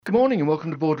Good morning and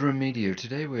welcome to Boardroom Media.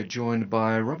 Today we're joined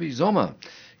by Robbie Zommer,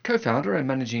 co-founder and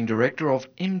managing director of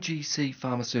MGC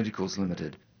Pharmaceuticals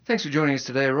Limited. Thanks for joining us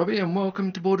today, Robbie, and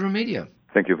welcome to Boardroom Media.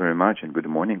 Thank you very much and good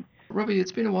morning. Robbie,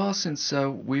 it's been a while since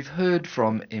we've heard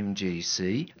from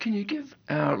MGC. Can you give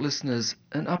our listeners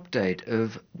an update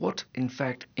of what, in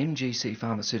fact, MGC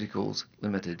Pharmaceuticals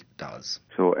Limited does?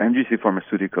 So MGC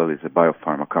Pharmaceutical is a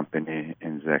biopharma company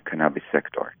in the cannabis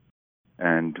sector,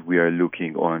 and we are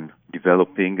looking on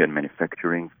developing and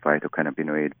manufacturing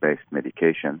phytocannabinoid-based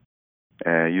medication,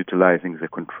 utilizing the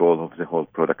control of the whole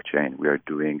product chain. We are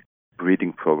doing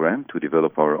breeding program to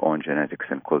develop our own genetics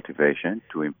and cultivation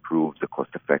to improve the cost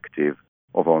effective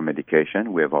of our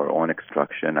medication. We have our own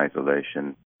extraction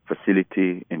isolation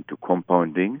facility into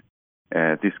compounding.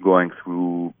 This going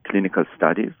through clinical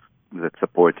studies that's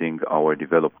supporting our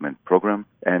development program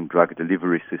and drug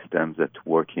delivery systems that's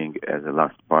working as a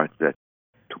last part that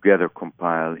together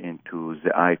compile into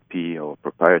the IP or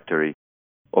proprietary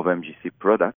of MGC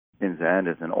product in the end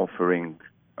as an offering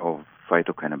of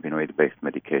phytocannabinoid-based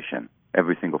medication.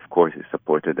 Everything, of course, is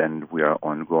supported, and we are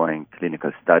ongoing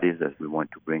clinical studies as we want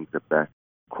to bring the best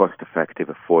cost-effective,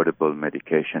 affordable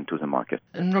medication to the market.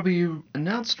 And Robbie, you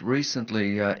announced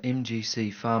recently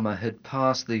MGC Pharma had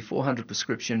passed the 400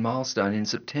 prescription milestone in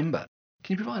September.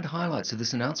 Can you provide highlights of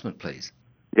this announcement, please?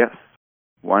 Yes.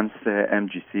 Once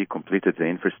MGC completed the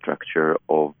infrastructure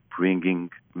of bringing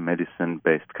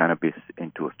medicine-based cannabis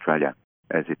into Australia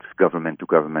as its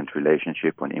government-to-government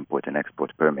relationship on import and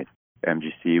export permits,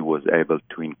 MGC was able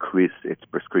to increase its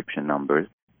prescription numbers.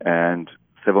 And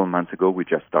several months ago, we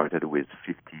just started with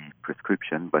 50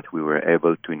 prescription, but we were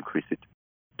able to increase it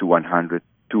to 100,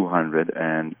 200,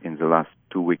 and in the last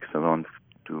 2 weeks alone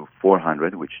to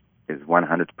 400, which is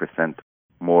 100%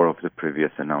 more of the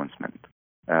previous announcement.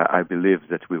 I believe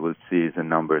that we will see the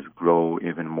numbers grow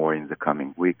even more in the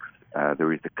coming weeks.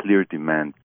 There is a clear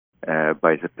demand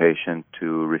by the patient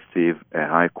to receive a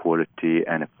high quality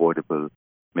and affordable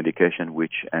medication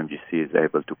which MGC is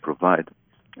able to provide.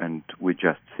 And we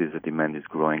just see the demand is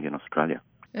growing in Australia.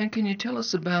 And can you tell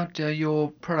us about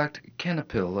your product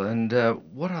Canapil and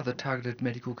what are the targeted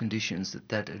medical conditions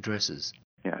that addresses?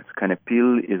 Yes,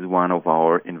 Canapil is one of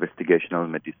our investigational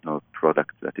medicinal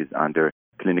products that is under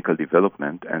clinical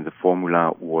development, and the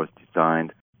formula was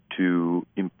designed to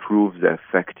improve the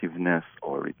effectiveness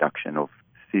or reduction of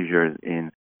seizures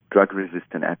in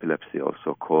drug-resistant epilepsy,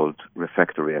 also called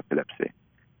refractory epilepsy.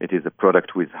 It is a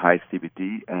product with high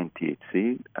CBD and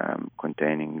THC,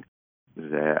 containing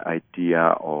the idea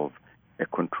of a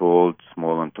controlled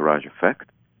small entourage effect,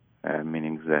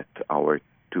 meaning that our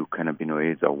two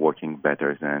cannabinoids are working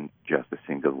better than just a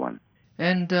single one.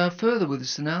 And further with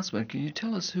this announcement, can you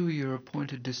tell us who are your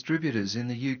appointed distributors in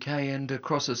the UK and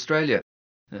across Australia?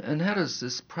 And how does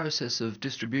this process of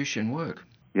distribution work?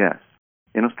 Yes.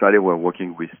 In Australia, we're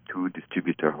working with two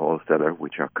distributor wholesalers,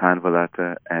 which are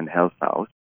Canvalata and Health House,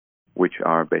 which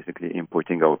are basically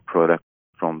importing our product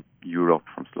from Europe,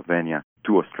 from Slovenia,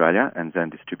 to Australia, and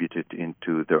then distribute it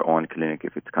into their own clinic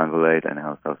if it's Canvalate, and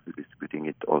Health House is distributing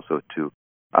it also to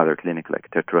other clinics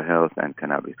like Tetra Health and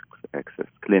Cannabis Access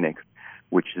clinics,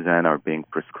 which then are being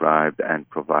prescribed and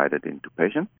provided into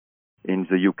patients. In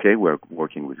the UK, we're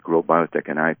working with Grow Biotech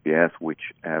and IPS,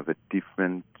 which have a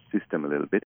different system a little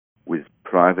bit, with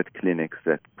private clinics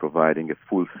that providing a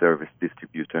full service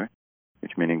distributor,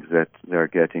 which means that they're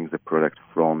getting the product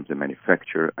from the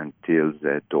manufacturer until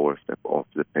the doorstep of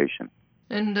the patient.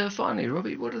 And finally,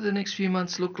 Robbie, what do the next few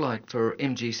months look like for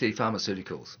MGC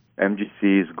Pharmaceuticals?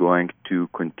 MGC is going to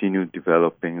continue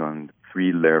developing on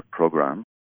 3-layer program.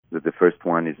 The first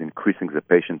one is increasing the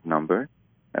patient number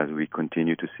as we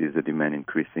continue to see the demand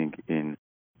increasing in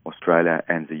Australia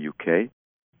and the UK.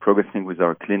 Progressing with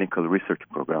our clinical research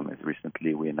program, as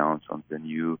recently we announced on the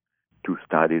new 2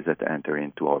 studies that enter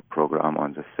into our program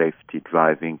on the safety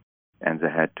driving and the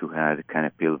head-to-head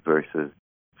Canapil versus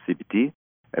CBT,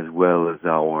 as well as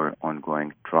our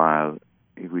ongoing trial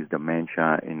with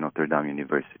dementia in Notre Dame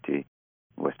University,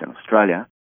 Western Australia.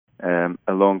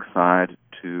 Alongside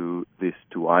to these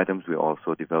 2 items, we're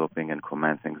also developing and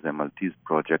commencing the Maltese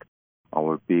project,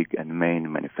 our big and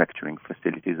main manufacturing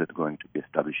facilities that are going to be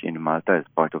established in Malta as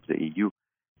part of the EU,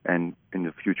 and in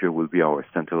the future will be our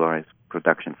centralized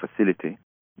production facility,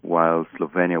 while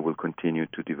Slovenia will continue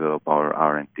to develop our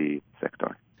R&D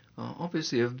sector.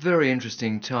 Obviously a very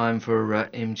interesting time for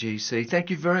MGC.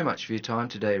 Thank you very much for your time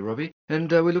today, Robbie,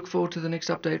 and we look forward to the next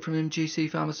update from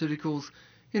MGC Pharmaceuticals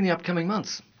in the upcoming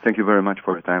months. Thank you very much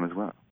for your time as well.